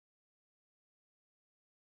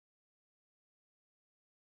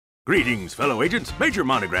Greetings, fellow agents. Major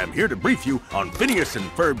Monogram here to brief you on Phineas and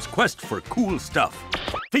Ferb's quest for cool stuff.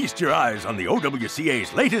 Feast your eyes on the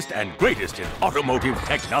OWCA's latest and greatest in automotive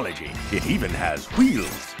technology. It even has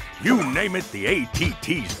wheels. You name it, the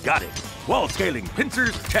ATT's got it. Wall-scaling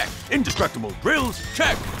pincers? Check. Indestructible grills?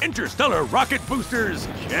 Check. Interstellar rocket boosters?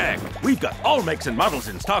 Check. We've got all makes and models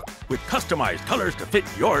in stock with customized colors to fit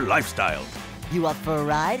your lifestyle. You up for a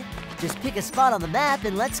ride? Just pick a spot on the map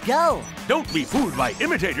and let's go. Don't be fooled by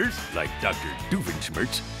imitators like Dr.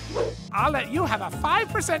 Doofenshmirtz. I'll let you have a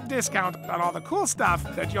 5% discount on all the cool stuff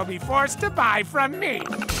that you'll be forced to buy from me.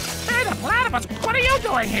 Hey, the platypus, what are you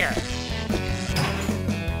doing here?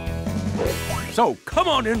 So come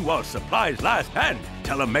on in while supplies last and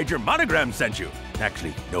tell them Major Monogram sent you.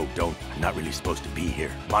 Actually, no, don't. I'm not really supposed to be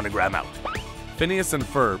here. Monogram out. Phineas and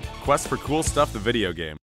Ferb, Quest for Cool Stuff, the video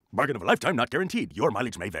game. Bargain of a lifetime not guaranteed. Your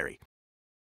mileage may vary.